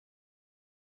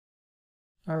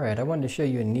Alright, I wanted to show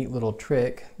you a neat little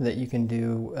trick that you can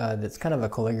do that's kind of a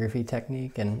calligraphy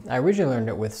technique, and I originally learned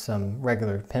it with some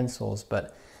regular pencils,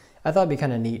 but I thought it'd be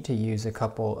kind of neat to use a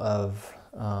couple of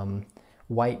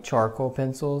white charcoal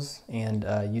pencils and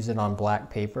use it on black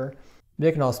paper. But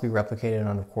it can also be replicated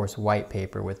on, of course, white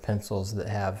paper with pencils that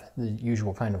have the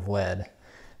usual kind of lead.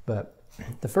 But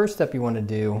the first step you want to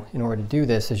do in order to do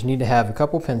this is you need to have a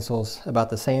couple pencils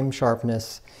about the same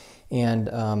sharpness, and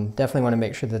definitely want to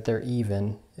make sure that they're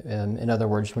even. In other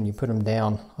words, when you put them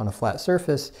down on a flat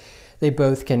surface, they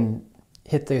both can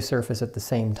hit the surface at the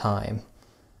same time.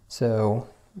 So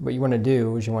what you want to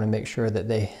do is you want to make sure that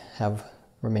they have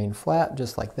remained flat,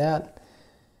 just like that.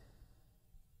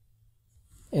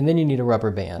 And then you need a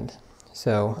rubber band.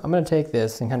 So I'm going to take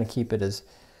this and kind of keep it as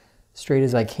straight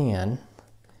as I can,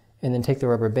 and then take the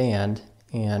rubber band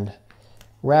and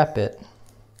wrap it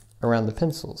around the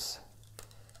pencils,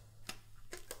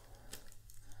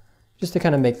 just to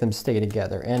kind of make them stay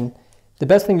together. And the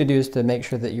best thing to do is to make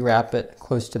sure that you wrap it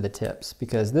close to the tips,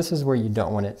 because this is where you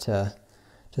don't want it to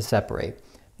separate.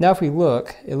 Now if we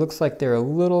look, it looks like they're a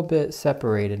little bit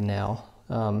separated now.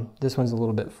 This one's a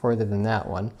little bit further than that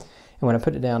one. And when I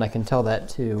put it down, I can tell that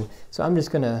too. So I'm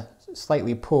just going to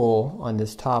slightly pull on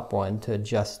this top one to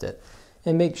adjust it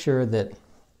and make sure that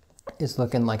it's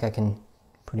looking like I can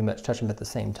pretty much touch them at the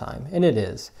same time. And it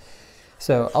is.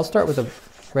 So I'll start with a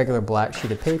regular black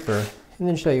sheet of paper and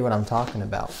then show you what I'm talking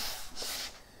about.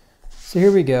 So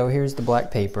here we go, here's the black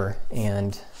paper,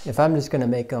 and if I'm just going to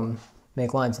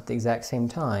make lines at the exact same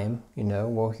time,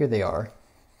 well, here they are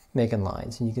making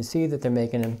lines, and you can see that they're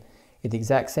making them at the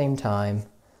exact same time.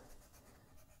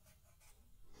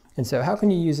 And so how can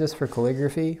you use this for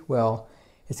calligraphy? Well,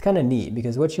 it's kind of neat,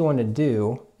 because what you want to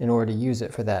do in order to use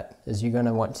it for that is you're going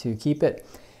to want to keep it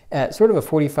at sort of a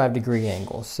 45-degree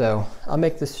angle. So I'll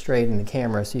make this straight in the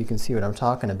camera so you can see what I'm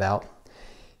talking about.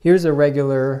 Here's a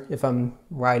regular, if I'm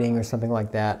writing or something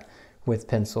like that with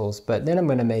pencils, but then I'm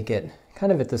going to make it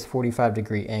kind of at this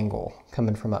 45-degree angle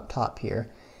coming from up top here.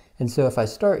 And so if I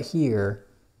start here,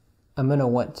 I'm going to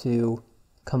want to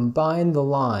combine the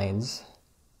lines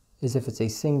as if it's a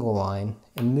single line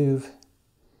and move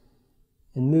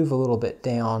a little bit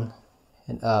down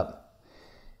and up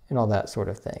and all that sort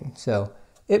of thing. So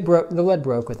the lead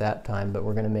broke at that time, but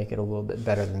we're going to make it a little bit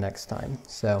better the next time.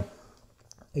 So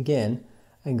again,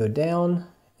 I can go down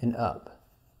and up,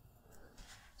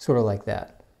 sort of like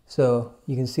that. So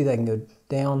you can see that I can go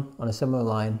down on a similar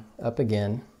line, up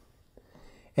again.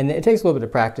 And it takes a little bit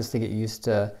of practice to get used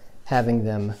to having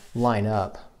them line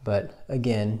up. But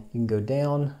again, you can go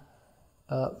down,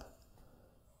 up,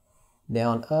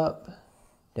 down, up,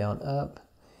 down, up.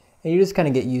 And you just kind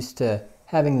of get used to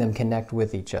having them connect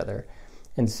with each other.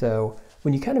 And so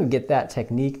when you kind of get that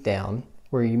technique down,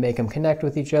 where you make them connect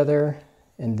with each other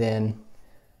and then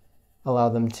allow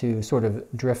them to sort of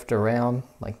drift around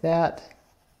like that,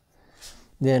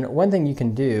 then one thing you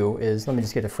can do is, let me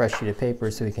just get a fresh sheet of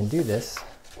paper so we can do this.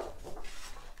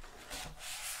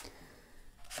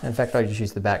 In fact, I'll just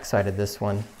use the back side of this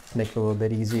one to make it a little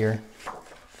bit easier.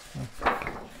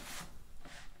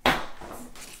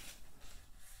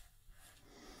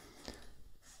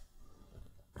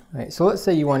 All right, so let's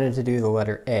say you wanted to do the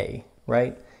letter A,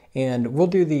 right? And we'll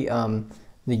do the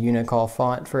Unicall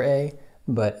font for A,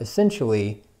 but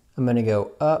essentially I'm going to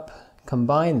go up,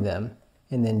 combine them,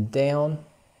 and then down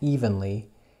evenly,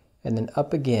 and then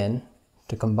up again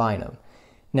to combine them.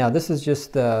 Now this is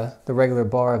just the regular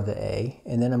bar of the A,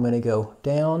 and then I'm going to go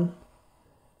down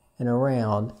and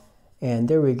around, and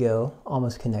there we go,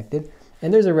 almost connected.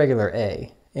 And there's a regular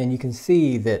A, and you can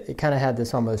see that it kind of had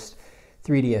this almost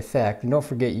 3D effect. And don't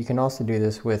forget, you can also do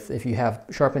this with, if you have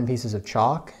sharpened pieces of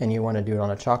chalk and you want to do it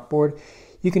on a chalkboard,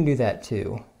 you can do that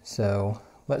too. So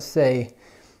let's say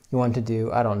you want to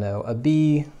do, I don't know, a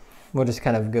B. We'll just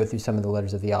kind of go through some of the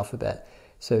letters of the alphabet.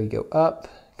 So you go up,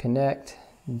 connect,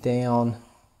 down,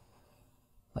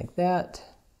 like that,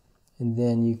 and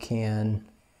then you can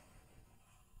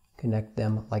connect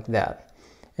them like that.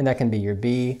 And that can be your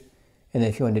B. And then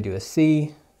if you want to do a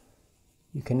C,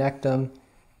 you connect them,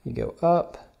 you go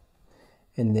up,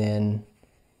 and then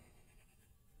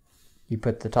you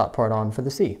put the top part on for the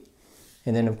C.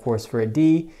 And then of course for a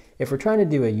D, if we're trying to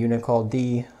do a Unicall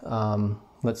D,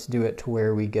 let's do it to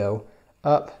where we go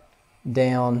up,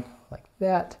 down, like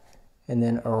that, and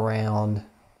then around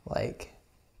like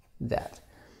that.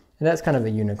 And that's kind of a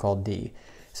Unicall D.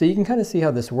 So you can kind of see how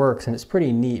this works, and it's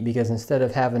pretty neat because instead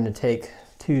of having to take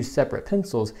two separate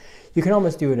pencils, you can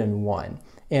almost do it in one.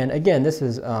 And again, this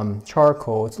is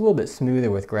charcoal. It's a little bit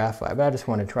smoother with graphite, but I just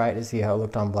want to try it to see how it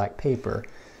looked on black paper.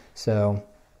 So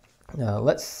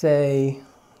let's say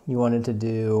you wanted to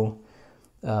do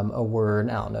a word,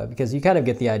 I don't know, because you kind of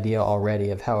get the idea already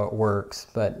of how it works.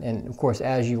 And of course,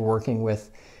 as you're working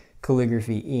with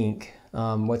calligraphy ink,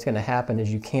 what's going to happen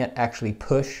is you can't actually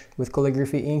push with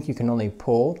calligraphy ink, you can only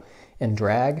pull and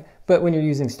drag. But when you're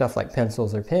using stuff like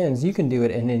pencils or pens, you can do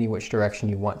it in any which direction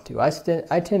you want to.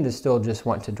 I tend to still just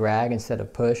want to drag instead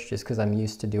of push, just because I'm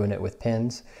used to doing it with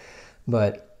pens.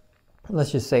 But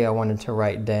let's just say I wanted to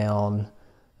write down,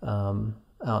 I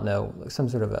don't know, some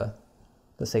sort of a,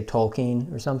 let's say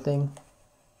Tolkien or something.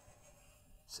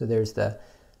 So there's this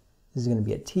is going to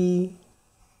be a T.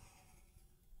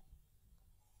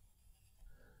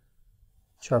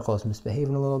 Charcoal is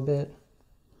misbehaving a little bit.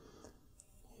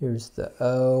 Here's the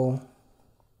O.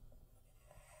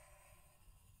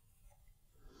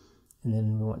 And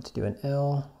then we want to do an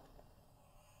L.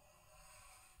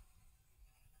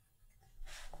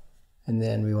 And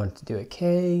then we want to do a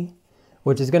K,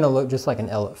 which is going to look just like an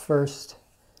L at first.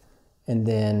 And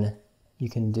then you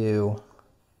can do,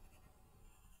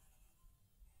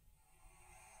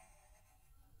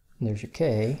 and there's your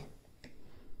K.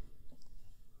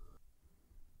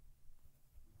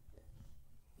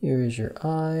 Here is your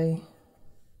I.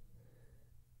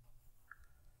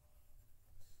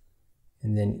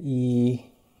 And then E.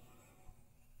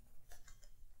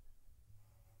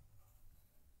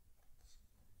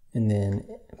 And then,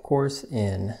 of course,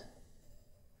 N.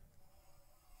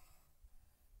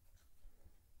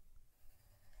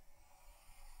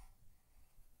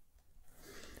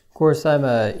 Of course, I'm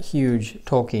a huge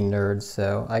Tolkien nerd,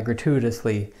 so I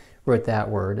gratuitously wrote that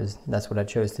word, as that's what I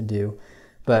chose to do.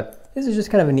 But this is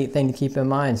just kind of a neat thing to keep in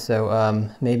mind,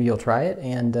 so maybe you'll try it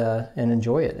and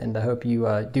enjoy it. And I hope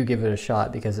you do give it a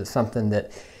shot, because it's something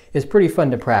that is pretty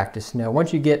fun to practice. You know,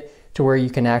 once you get to where you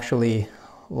can actually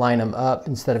line them up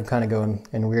instead of kind of going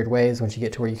in weird ways, once you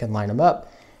get to where you can line them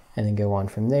up and then go on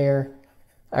from there,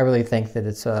 I really think that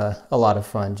it's a lot of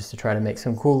fun just to try to make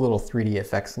some cool little 3D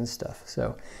effects and stuff.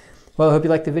 So, well, I hope you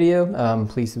liked the video.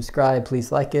 Please subscribe,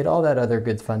 please like it, all that other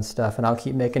good fun stuff, and I'll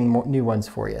keep making more new ones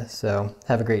for you. So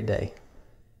have a great day.